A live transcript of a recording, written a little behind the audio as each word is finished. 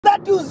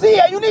what you see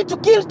here, you need to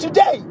kill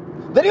today,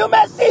 that you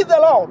may see the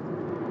Lord.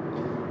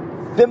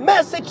 The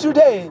message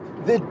today,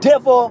 the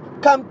devil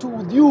come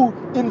to you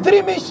in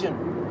 3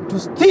 missions: to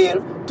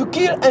steal, to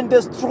kill, and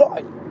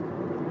destroy.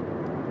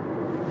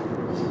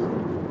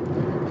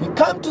 He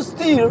come to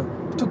steal,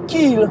 to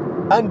kill,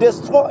 and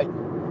destroy.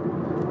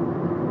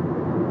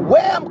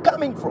 Where am I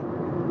coming from?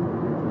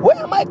 Where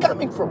am I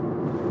coming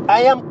from?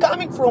 I am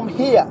coming from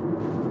here.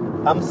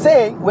 I'm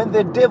saying when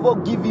the devil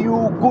give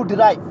you good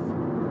life.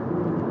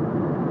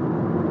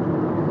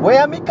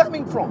 Where am I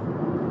coming from?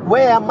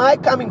 Where am I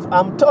coming from?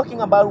 I'm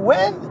talking about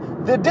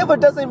when the devil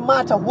doesn't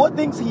matter what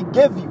things he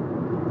gave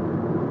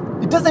you.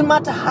 It doesn't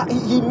matter how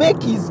he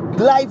make his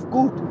life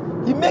good.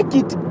 He make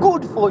it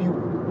good for you.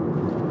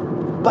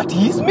 But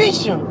his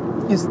mission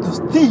is to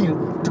steal,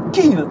 to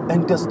kill,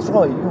 and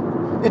destroy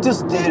you. It is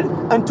steal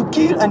and to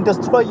kill and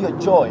destroy your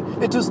joy.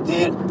 It is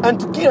steal and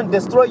to kill and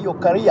destroy your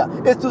career.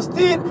 It's to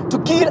steal, to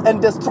kill,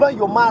 and destroy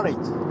your marriage.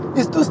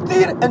 It's to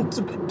steal and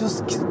to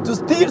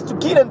steal, to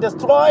kill, and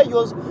destroy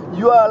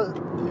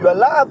your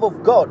love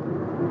of God.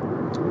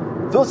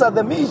 Those are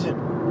the mission.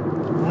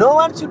 No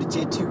one should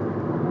cheat you.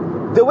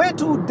 The way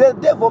to the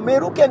devil may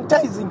look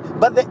enticing,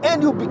 but the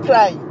end you'll be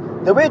crying.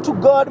 The way to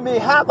God may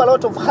have a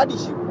lot of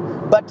hardship,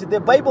 but the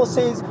Bible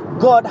says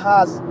God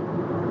has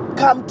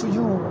come to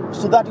you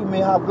so that you may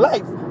have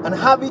life and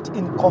have it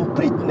in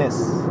completeness.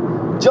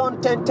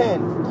 John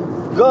 10:10.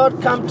 God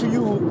come to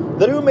you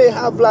that you may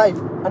have life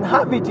and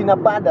have it in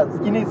abundance,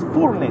 in his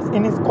fullness,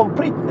 in his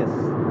completeness.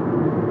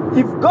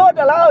 If God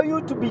allow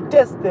you to be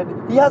tested,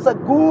 he has a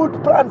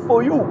good plan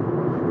for you.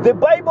 The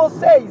Bible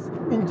says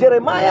in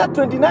Jeremiah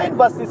 29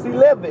 verses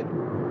 11,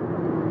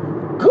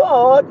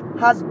 God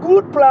has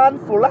good plan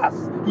for us.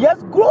 He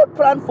has good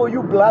plan for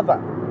you, brother.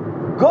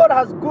 God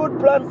has good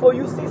plan for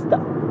you, sister.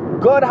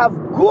 God have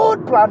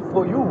good plan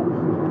for you.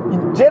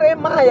 In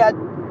Jeremiah,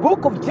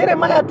 book of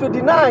Jeremiah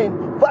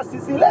 29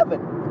 verses 11,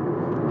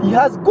 he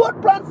has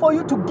good plan for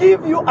you to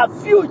give you a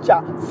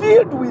future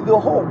filled with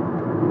hope.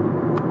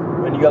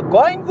 When you are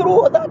going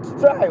through that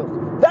trial,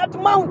 that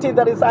mountain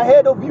that is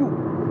ahead of you,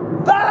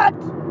 that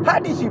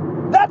hardship,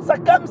 that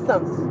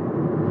circumstance,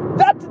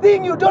 that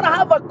thing you don't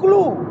have a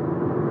clue,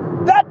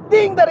 that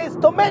thing that is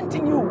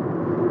tormenting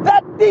you,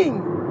 that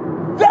thing,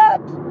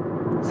 that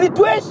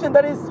situation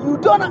that is you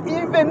don't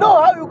even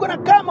know how you're going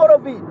to come out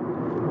of it,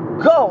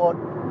 God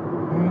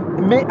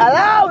may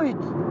allow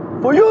it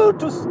for you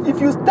to,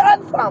 if you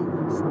stand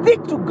firm,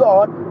 stick to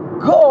God,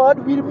 God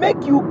will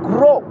make you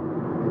grow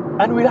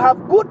and will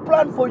have good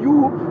plan for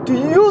you to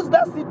use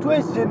that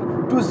situation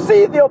to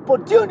see the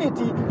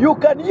opportunity. You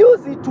can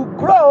use it to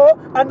grow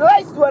and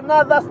rise to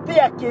another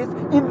staircase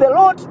in the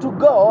Lord to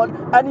God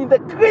and in the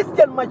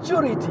Christian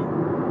maturity.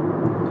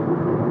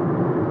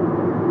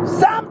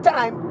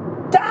 Sometimes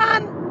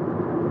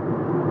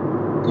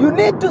you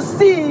need to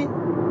see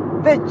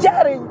the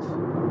challenge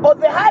or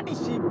the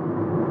hardship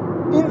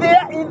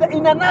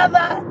in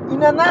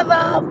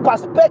another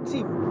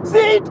perspective.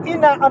 See it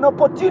in an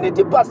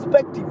opportunity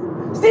perspective.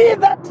 See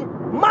that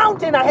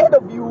mountain ahead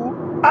of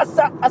you as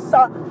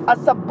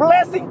a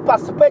blessing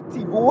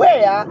perspective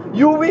where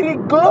you will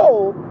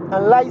grow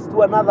and rise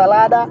to another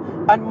ladder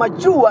and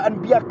mature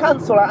and be a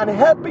counselor and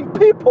helping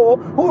people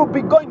who will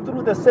be going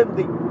through the same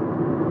thing.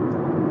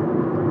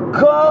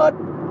 God,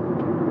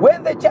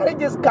 when the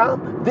challenges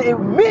come, the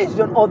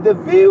mission or the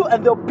view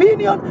and the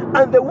opinion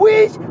and the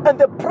wish and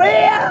the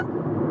prayer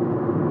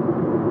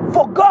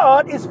for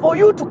God is for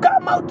you to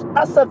come out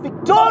as a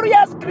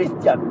victorious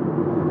Christian.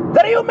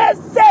 That you may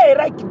say,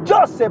 like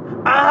Joseph,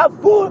 I have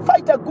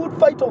fight a good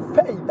fight of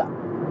faith.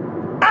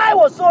 I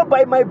was sold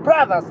by my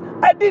brothers.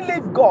 I didn't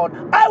leave God.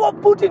 I was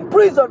put in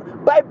prison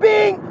by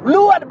being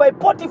lured by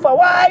Potiphar's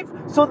wife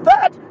so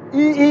that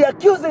he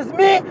accuses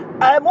me.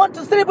 I want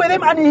to sleep with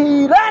him, and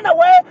he ran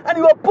away and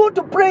he was put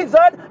to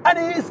prison, and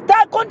he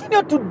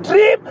continued to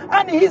dream,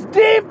 and his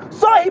dream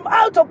saw him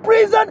out of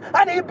prison,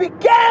 and he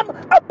became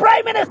a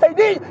prime minister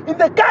in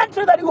the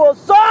country that he was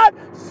sold.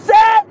 Say,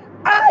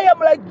 I am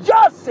like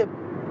Joseph.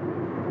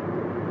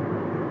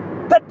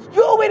 That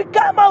you will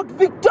come out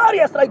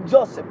victorious like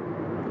Joseph.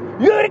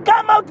 You will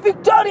come out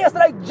victorious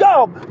like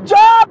Job.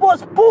 Job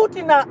was put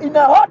in a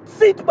hot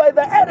seat by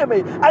the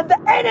enemy, and the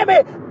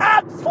enemy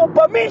asked for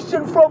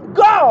permission from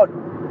God.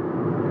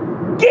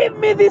 Give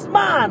me this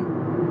man.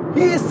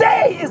 He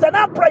say he's an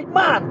upright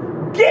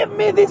man. Give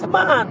me this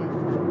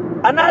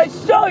man, and I'll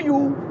show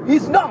you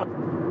he's not.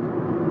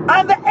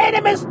 And the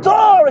enemy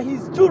stole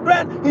his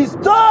children, he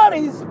stole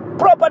his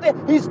property,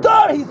 he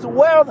stole his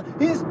wealth,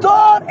 he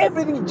stole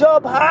everything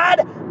Job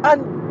had,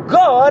 and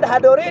God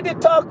had already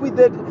talked with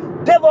the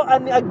devil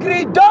and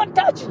agreed, don't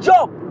touch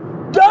Job.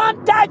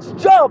 Don't touch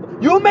Job.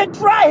 You may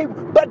try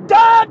him, but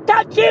don't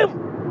touch him.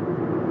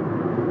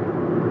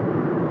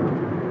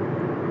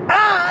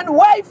 And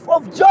wife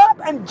of Job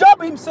and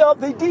Job himself,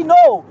 they didn't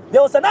know.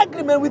 There was an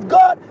agreement with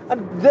God,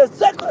 and the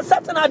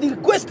Satan had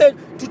requested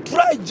to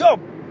try Job,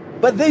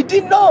 but they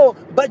didn't know.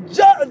 But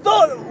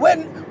when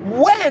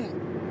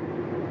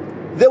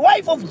the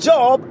wife of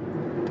Job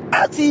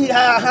asked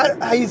her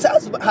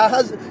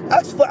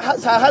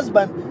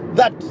husband,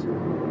 that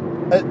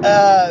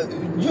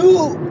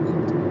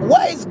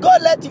why is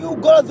God letting you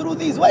go through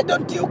this? Why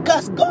don't you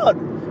curse God?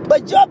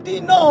 But Job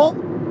didn't know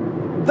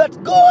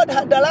that God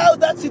had allowed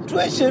that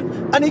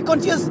situation, and he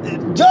continues.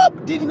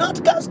 Job did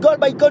not curse God,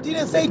 but he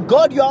continued to say,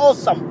 God, you are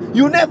awesome.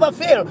 You never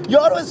fail.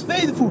 You're always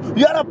faithful.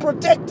 You are a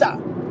protector.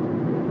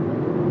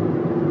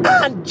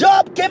 And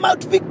Job came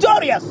out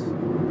victorious.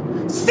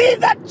 See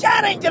that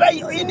challenge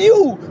in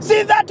you.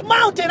 See that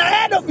mountain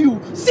ahead of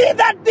you. See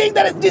that thing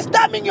that is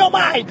disturbing your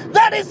mind,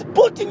 that is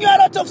putting you a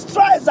lot of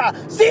stress.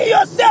 See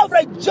yourself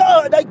like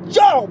Job,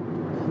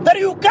 that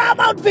you come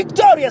out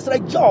victorious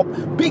like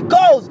Job,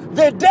 because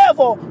the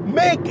devil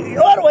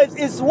always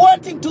is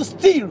wanting to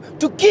steal,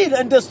 to kill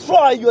and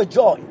destroy your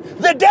joy.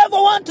 The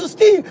devil wants to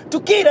steal, to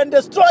kill and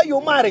destroy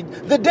your marriage.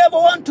 The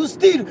devil wants to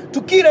steal,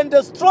 to kill and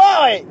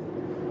destroy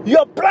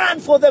your plan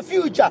for the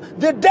future.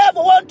 The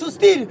devil wants to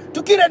steal,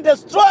 to kill and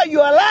destroy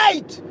your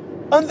light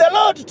on the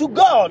Lord to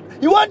God.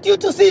 He wants you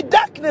to see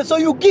darkness so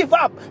you give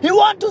up. He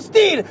wants to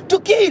steal, to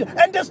kill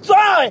and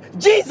destroy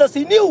Jesus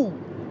in you.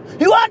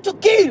 He wants to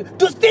kill,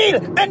 to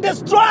steal and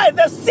destroy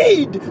the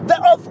seed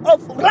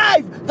of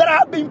life that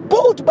have been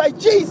put by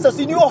Jesus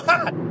in your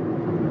heart.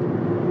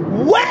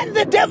 When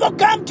the devil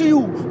comes to you,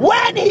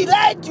 when he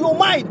lies to your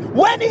mind,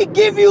 when he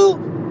gives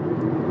you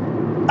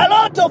a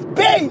lot of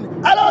pain,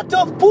 a lot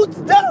of puts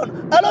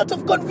down, a lot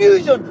of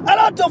confusion, a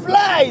lot of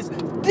lies,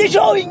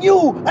 showing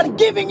you and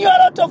giving you a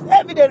lot of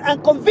evidence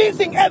and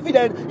convincing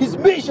evidence, his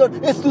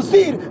mission is to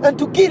steal and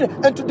to kill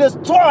and to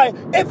destroy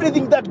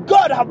everything that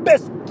God has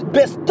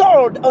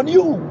bestowed on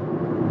you.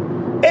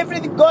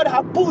 Everything God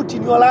has put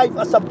in your life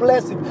as a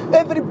blessing,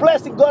 every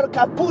blessing God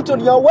can put on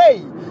your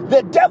way,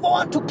 the devil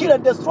wants to kill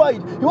and destroy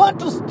it. You want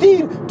to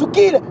steal, to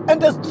kill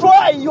and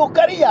destroy your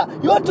career.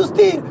 You want to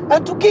steal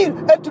and to kill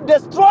and to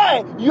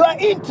destroy your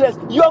interest,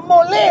 your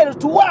morale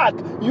to work,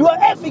 your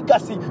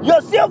efficacy,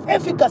 your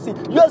self-efficacy,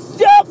 your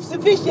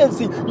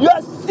self-sufficiency,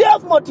 your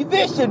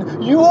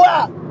self-motivation. You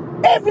are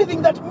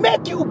everything that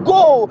make you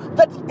go,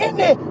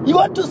 you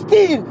want to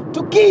steal,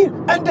 to kill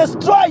and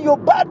destroy your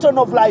button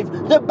of life,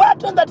 the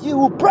button that you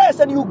will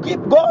press and you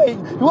keep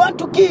going. You want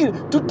to kill,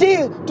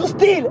 to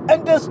steal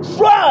and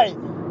destroy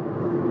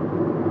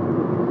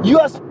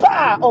your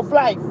spur of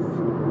life,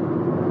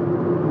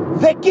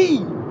 the key,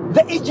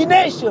 the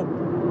imagination,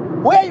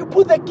 where you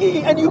put the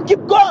key and you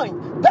keep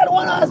going. That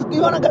one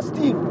you want to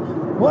steal.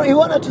 You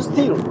want to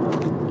steal.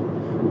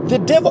 The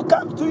devil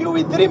comes to you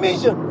with 3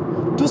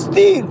 missions: to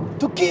steal,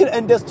 to kill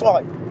and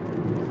destroy.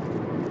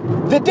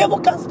 The devil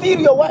can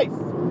steal your wife.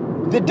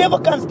 The devil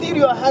can steal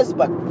your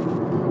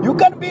husband. You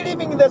can be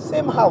living in the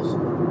same house,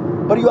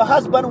 but your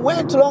husband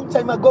went a long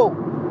time ago.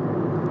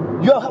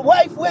 Your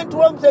wife went a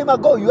long time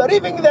ago. You are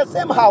living in the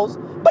same house,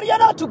 but you are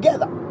not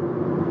together.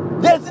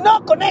 There is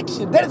no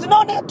connection. There is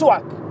no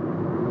network.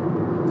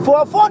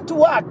 For a phone to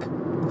work,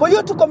 for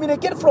you to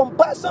communicate from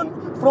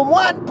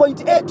one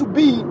point A to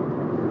B,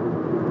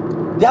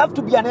 there have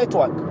to be a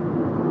network.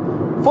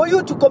 For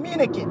you to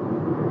communicate.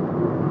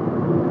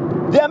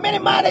 There are many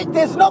marriages,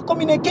 there's no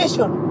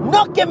communication,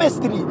 no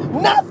chemistry,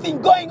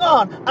 nothing going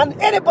on, and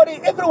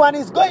everyone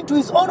is going to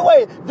his own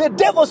way. The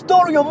devil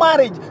stole your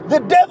marriage. The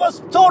devil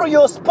stole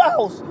your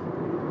spouse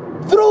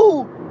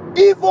through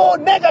evil,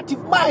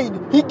 negative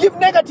mind. He give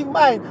negative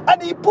mind,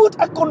 and he put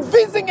a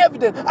convincing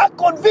evidence, a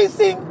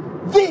convincing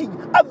thing,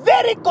 a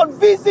very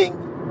convincing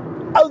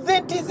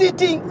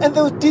authenticity and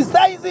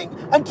authenticizing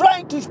and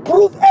trying to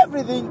prove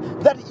everything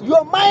that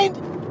your mind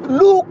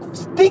look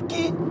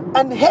sticky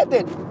and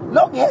headed,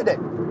 long-headed.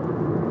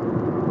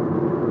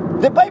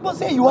 The Bible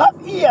says you have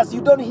ears,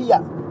 you don't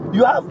hear.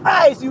 You have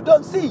eyes, you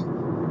don't see.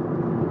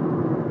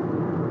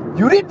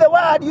 You read the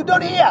word, you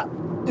don't hear.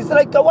 It's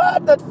like a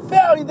word that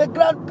fell in the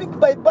ground picked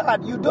by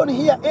bird. You don't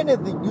hear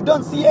anything. You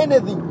don't see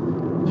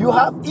anything. You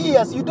have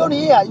ears, you don't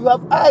hear. You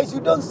have eyes,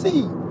 you don't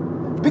see.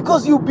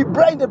 Because you'll be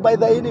blinded by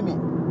the enemy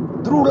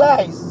through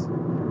lies.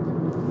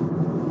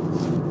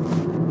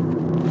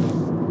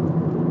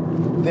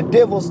 The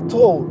devil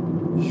stole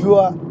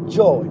your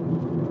joy.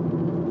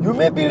 You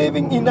may be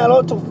living in a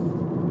lot of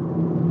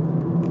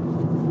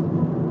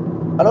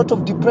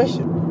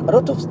depression, a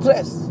lot of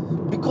stress,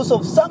 because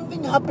of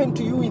something happened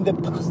to you in the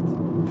past,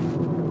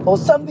 or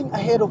something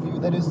ahead of you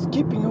that is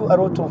keeping you a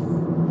lot of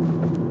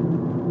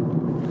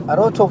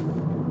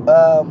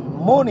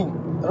mourning,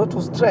 a lot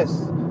of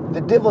stress.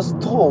 The devil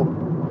stole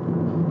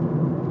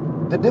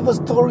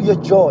your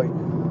joy.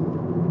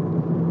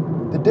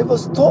 The devil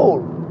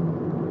stole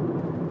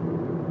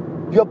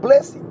your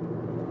blessing.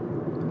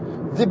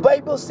 The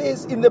Bible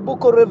says in the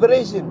book of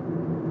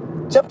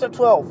Revelation, chapter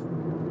 12,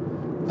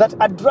 that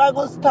a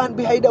dragon stand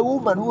behind a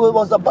woman who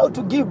was about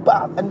to give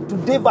birth and to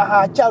devour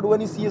her child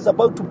when she is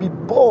about to be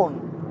born.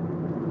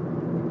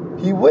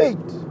 He wait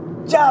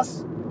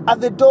just at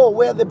the door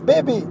where the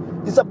baby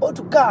is about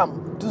to come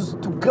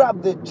to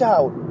grab the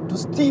child, to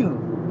steal.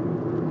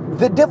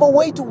 The devil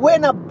wait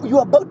when you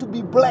are about to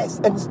be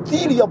blessed and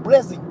steal your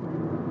blessing.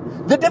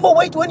 The devil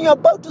wait when you are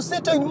about to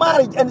settle in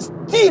marriage and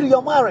steal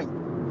your marriage.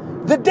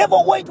 The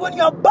devil wait when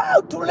you are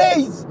about to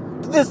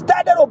the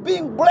standard of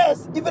being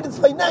blessed, even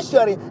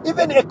financially,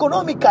 even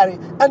economically,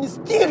 and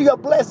steal your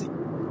blessing.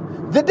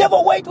 The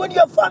devil waits when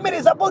your family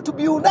is about to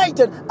be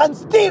united and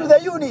steal the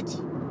unity.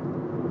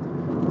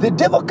 The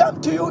devil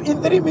comes to you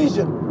in 3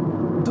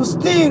 missions: to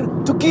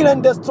steal, to kill,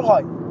 and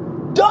destroy.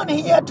 Don't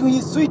hear to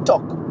his sweet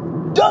talk.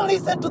 Don't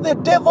listen to the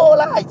devil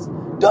lies.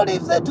 Don't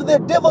listen to the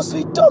devil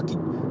sweet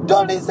talking.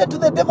 Don't listen to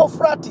the devil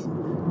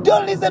fratting.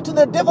 Don't listen to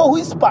the devil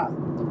whisper,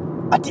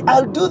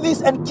 I'll do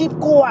this and keep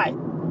quiet.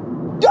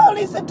 Don't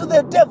listen to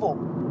the devil.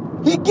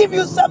 He give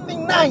you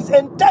something nice,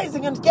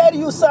 enticing, and carry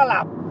you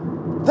salap.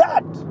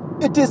 That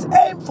it is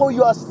aimed for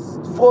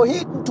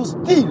him to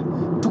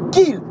steal, to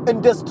kill,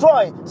 and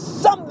destroy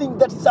something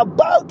that is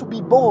about to be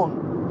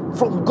born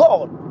from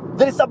God.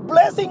 There is a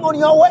blessing on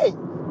your way.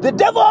 The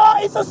devil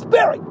is a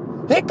spirit.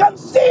 He can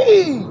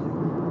see,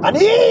 and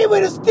he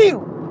will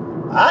steal.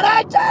 And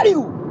I tell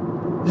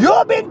you,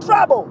 you'll be in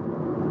trouble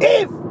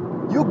if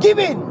you give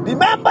in.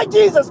 Remember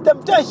Jesus'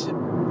 temptation.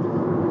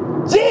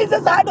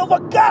 Jesus had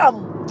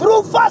overcome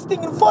through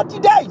fasting in 40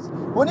 days.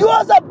 When he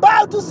was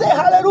about to say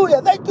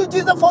hallelujah, thank you,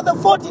 Jesus, for the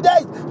 40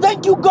 days.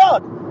 Thank you,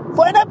 God,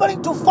 for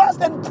enabling to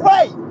fast and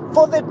pray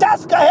for the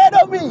task ahead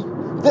of me.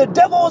 The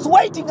devil was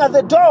waiting at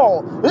the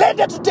door,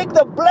 ready to take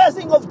the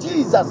blessing of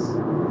Jesus.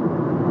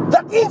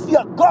 That if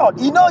you're God,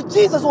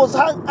 Jesus was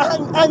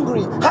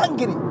hungry.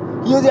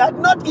 He had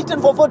not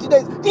eaten for 40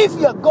 days. If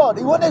you're God,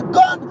 he wanted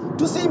God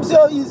to see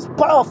himself is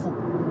powerful.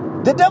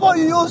 The devil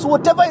will use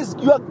whatever is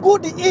you are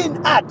good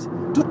in at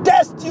to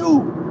test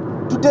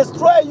you, to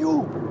destroy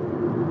you.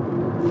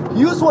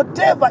 Use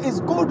whatever is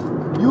good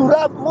you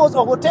have most,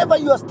 or whatever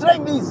your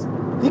strength is.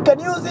 He can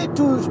use it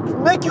to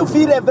make you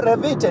feel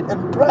elevated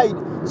and pride,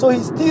 so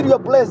he steal your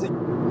blessing.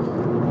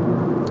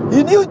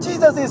 He knew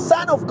Jesus is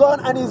Son of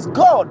God and is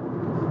God,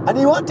 and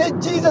he wanted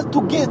Jesus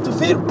to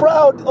feel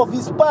proud of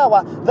his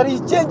power, that he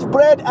changed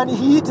bread and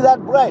he eat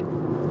that bread.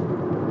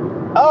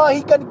 Oh,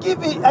 he can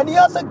give it, and he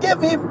also gave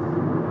him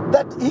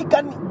that he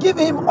can give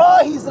him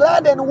all his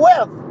land and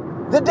wealth.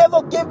 The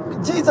devil gave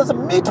Jesus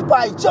meat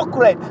pie,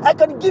 chocolate. I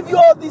can give you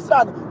all this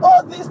land,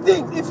 all these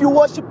things if you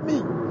worship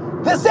me.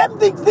 The same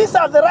things, these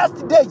are the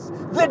last days.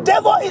 The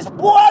devil is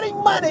pouring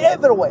money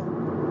everywhere.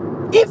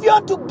 If you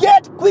want to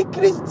get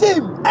quickly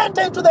steam,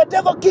 enter into the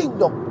devil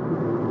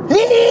kingdom. He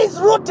is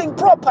rooting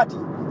property.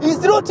 He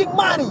is rooting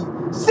money.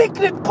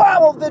 Secret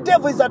power of the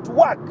devil is at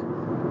work.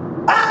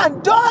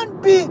 And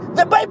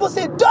the Bible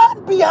says,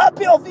 don't be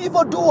happy of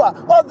evildoer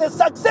or the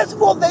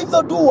successful of the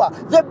evildoer.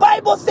 The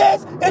Bible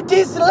says it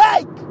is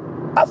like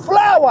a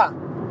flower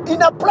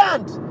in a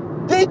plant.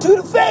 It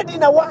will fade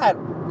in a while.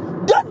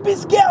 Don't be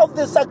scared of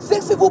the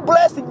successful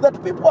blessing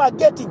that people are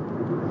getting.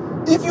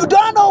 If you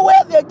don't know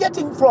where they're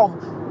getting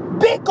from,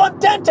 be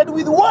contented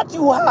with what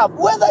you have.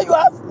 Whether you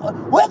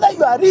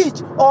are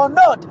rich or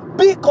not,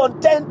 be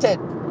contented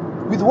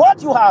with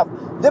what you have.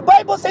 The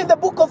Bible says in the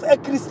book of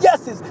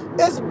Ecclesiastes,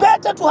 it's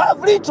better to have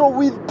little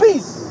with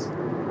peace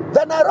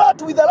than a lot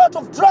with a lot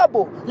of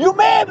trouble. You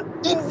may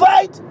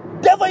invite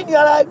devil in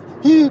your life,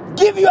 he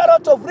give you a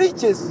lot of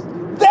riches.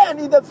 Then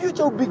in the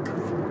future you'll be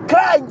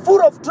crying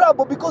full of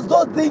trouble, because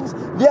those things,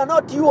 they are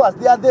not yours,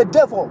 they are the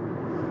devil.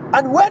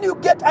 And when you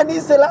get an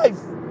easy life,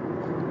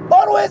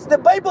 always the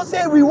Bible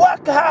says we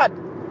work hard.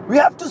 We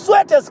have to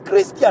sweat as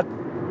Christians.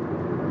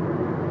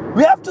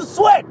 We have to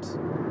sweat.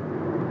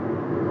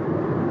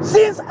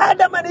 Since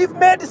Adam and Eve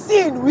made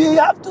sin, we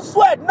have to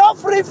sweat. No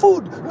free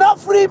food, no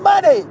free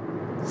money.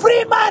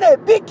 Free money,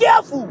 be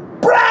careful.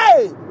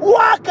 Pray,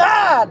 work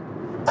hard.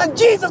 And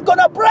Jesus is going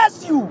to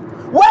bless you.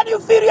 When you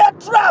feel you're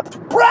trapped,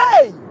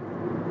 pray.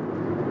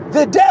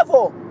 The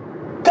devil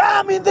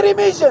come in 3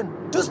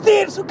 missions to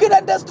steal, to kill,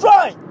 and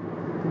destroy.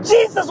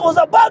 Jesus was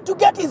about to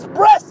get his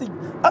blessing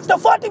after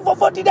fasting for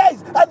 40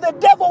 days, and the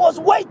devil was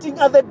waiting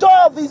at the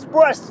door of his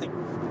blessing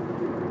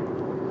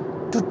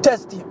to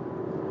test him,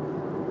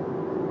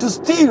 to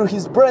steal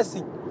his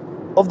blessing,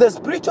 of the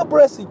spiritual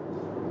blessing,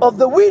 of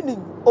the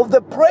winning, of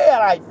the prayer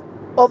life,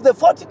 of the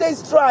 40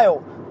 days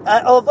trial,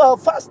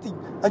 of fasting.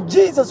 And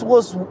Jesus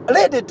was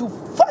ready to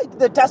fight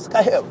the task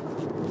ahead.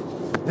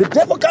 The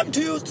devil come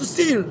to you to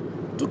steal,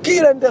 to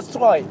kill, and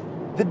destroy.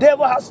 The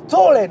devil has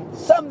stolen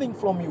something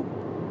from you.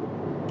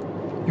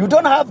 You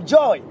don't have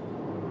joy.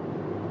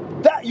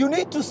 That you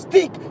need to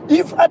stick.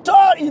 If at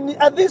all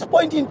at this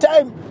point in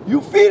time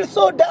you feel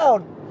so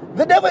down,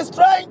 the devil is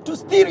trying to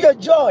steal your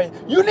joy.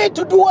 You need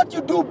to do what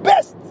you do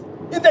best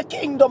in the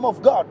kingdom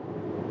of God.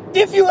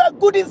 If you are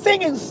good in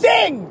singing,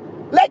 sing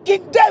like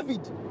King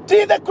David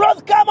till the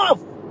cloth come off.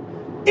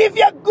 If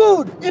you're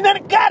good in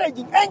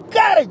encouraging,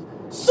 encourage.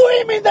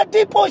 Swim in the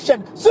deep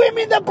ocean. Swim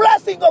in the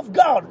blessing of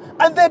God.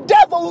 And the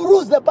devil will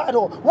lose the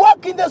battle.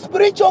 Walk in the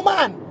spiritual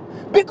man.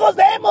 Because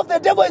the aim of the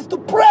devil is to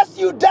press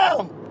you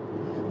down.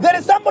 There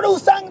is somebody who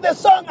sang the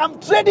song, I'm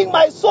trading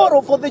my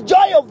sorrow for the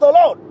joy of the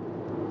Lord.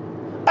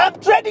 I'm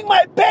trading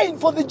my pain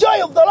for the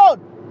joy of the Lord.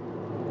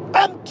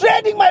 I'm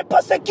trading my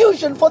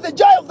persecution for the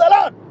joy of the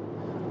Lord.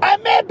 I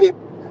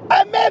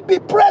may be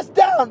pressed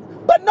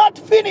down, but not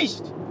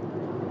finished.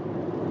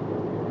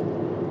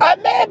 I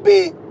may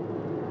be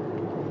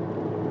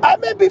I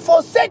may be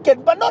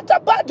forsaken, but not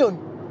abandoned.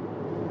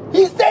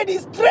 He said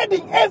he's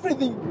trading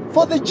everything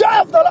for the joy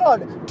of the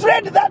Lord.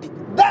 Trade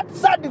that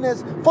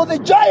sadness for the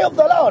joy of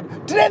the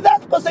Lord. Trade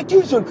that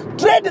persecution.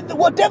 Trade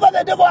whatever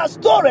the devil has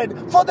stored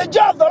for the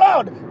joy of the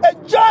Lord.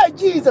 Enjoy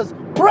Jesus.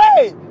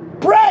 Pray,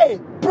 pray,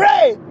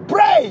 pray,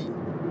 pray.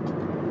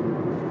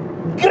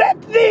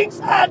 Great things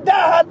are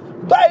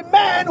done by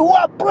men who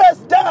are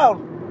pressed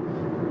down.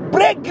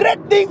 Great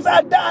things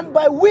are done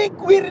by weak,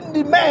 weary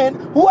men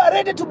who are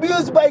ready to be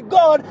used by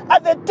God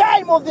at the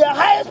time of their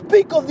highest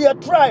peak of their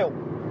trial.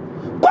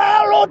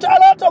 Paul wrote a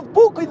lot of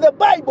books in the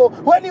Bible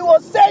when he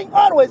was saying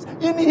always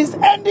in his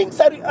ending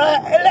message,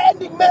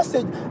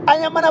 I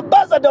am an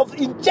ambassador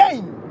in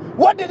chain.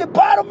 What did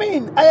Paul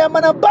mean? I am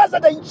an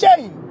ambassador in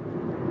chain.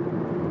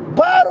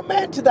 Paul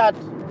meant that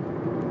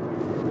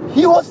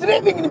he was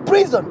living in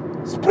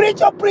prison,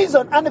 spiritual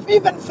prison, and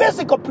even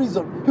physical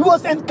prison. He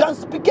was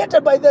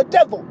inconspicated by the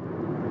devil.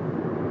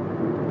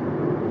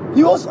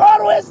 He was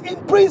always in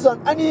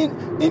prison and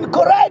in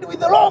collide with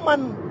the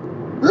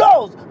Roman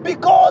laws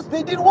because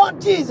they didn't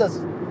want Jesus.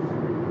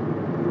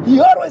 He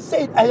always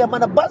said, I am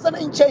an ambassador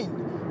in chain.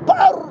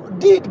 Paul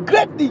did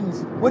great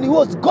things when he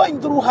was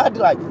going through hard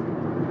life.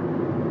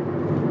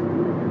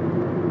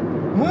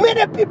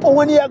 Many people,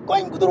 when they are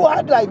going through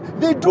hard life,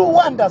 they do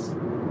wonders,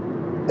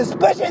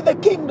 especially in the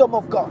kingdom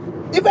of God.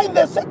 Even in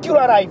the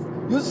secular life,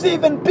 you see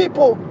even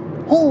people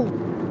who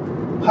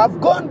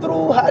have gone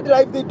through hard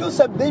life, they do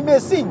something, they may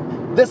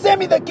sing. The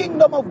same in the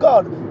kingdom of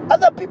God.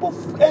 Other people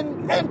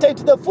enter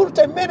into the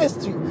full-time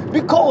ministry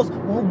because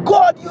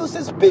God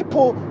uses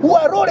people who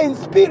are all in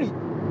spirit.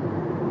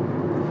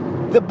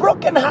 The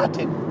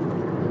broken-hearted.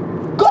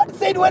 God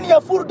said, when you are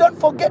full, don't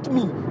forget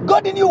me.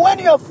 God in you, when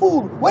you are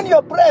full, when you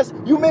are blessed,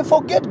 you may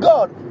forget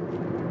God.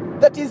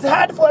 That is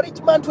hard for a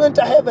rich man to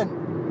enter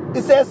heaven.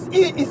 It says,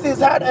 it's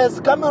as hard as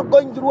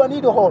going through a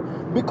needle hole.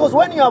 Because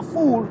when you are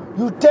full,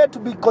 you tend to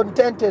be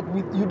contented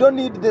with, you don't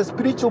need the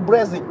spiritual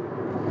blessing.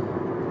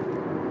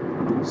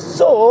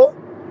 So,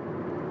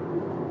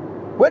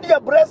 when you are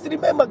blessed,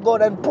 remember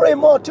God and pray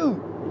more too.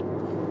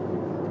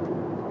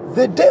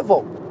 The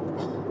devil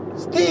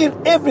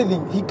steal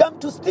everything. He come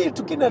to steal,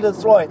 to kill, and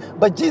destroy.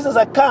 But Jesus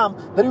has come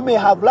that you may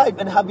have life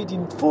and have it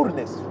in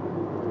fullness.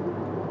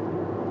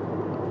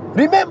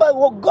 Remember,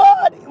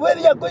 God, when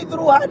you are going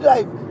through hard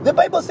life, the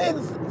Bible says,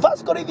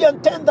 1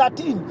 Corinthians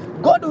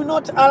 10:13, God will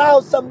not allow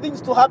some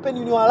things to happen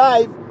in your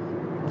life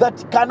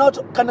that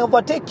can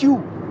overtake you.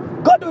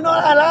 God will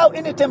not allow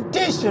any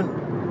temptation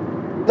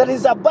that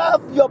is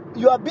above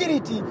your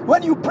ability.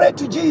 When you pray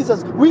to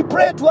Jesus, we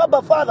pray to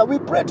Abba Father, we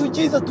pray to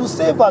Jesus to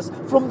save us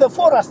from the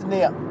forest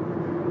there.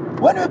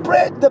 When we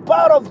pray the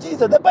power of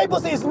Jesus, the Bible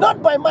says,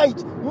 not by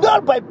might,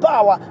 not by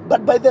power,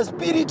 but by the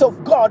Spirit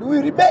of God, we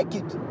remake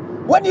it.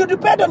 When you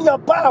depend on your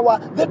power,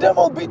 the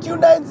devil will beat you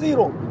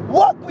 9-0.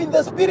 Walk with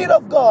the Spirit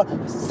of God.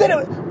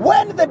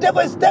 When the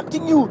devil is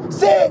tempting you,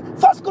 say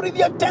 1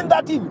 Corinthians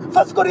 10:13,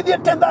 1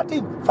 Corinthians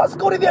 10:13, 1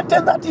 Corinthians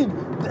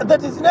 10:13.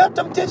 That is no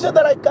temptation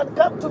that I can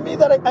come to me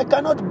that I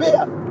cannot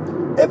bear.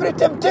 Every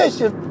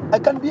temptation, I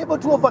can be able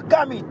to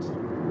overcome it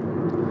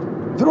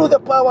through the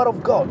power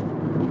of God.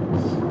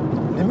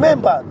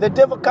 Remember, the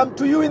devil come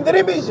to you in the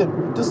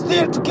remission to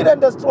steal, to kill, and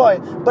destroy.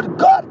 But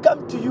God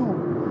come to you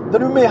that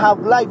you may have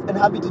life and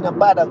have it in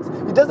abundance.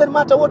 It doesn't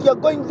matter what you're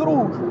going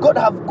through. God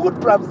have good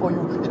plan for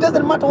you. It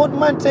doesn't matter what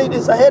mountain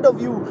is ahead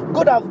of you.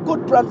 God have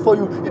good plan for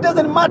you. It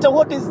doesn't matter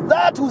what is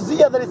that who's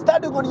here that is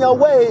standing on your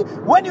way.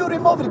 When you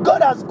remove it,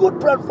 God has good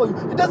plan for you.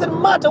 It doesn't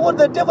matter what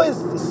the devil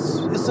is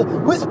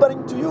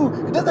whispering to you.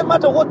 It doesn't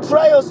matter what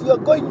trials you are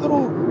going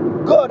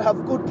through. God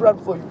have good plan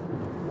for you.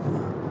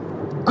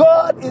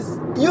 God is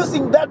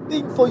using that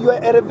thing for your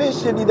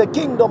elevation in the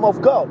kingdom of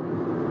God.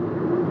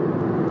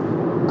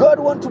 God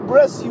wants to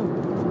bless you.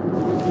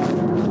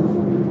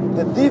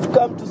 The thief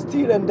come to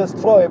steal and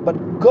destroy,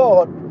 but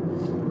God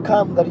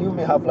come that you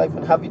may have life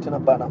and have it in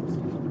abundance.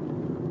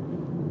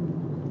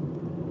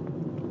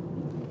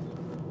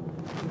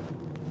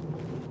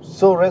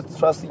 So let's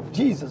trust in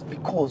Jesus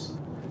because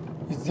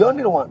He's the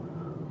only one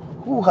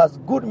who has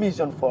good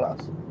mission for us.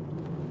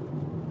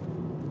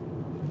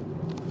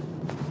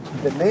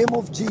 In the name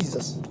of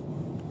Jesus,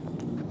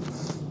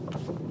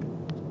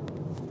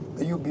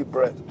 may you be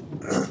blessed.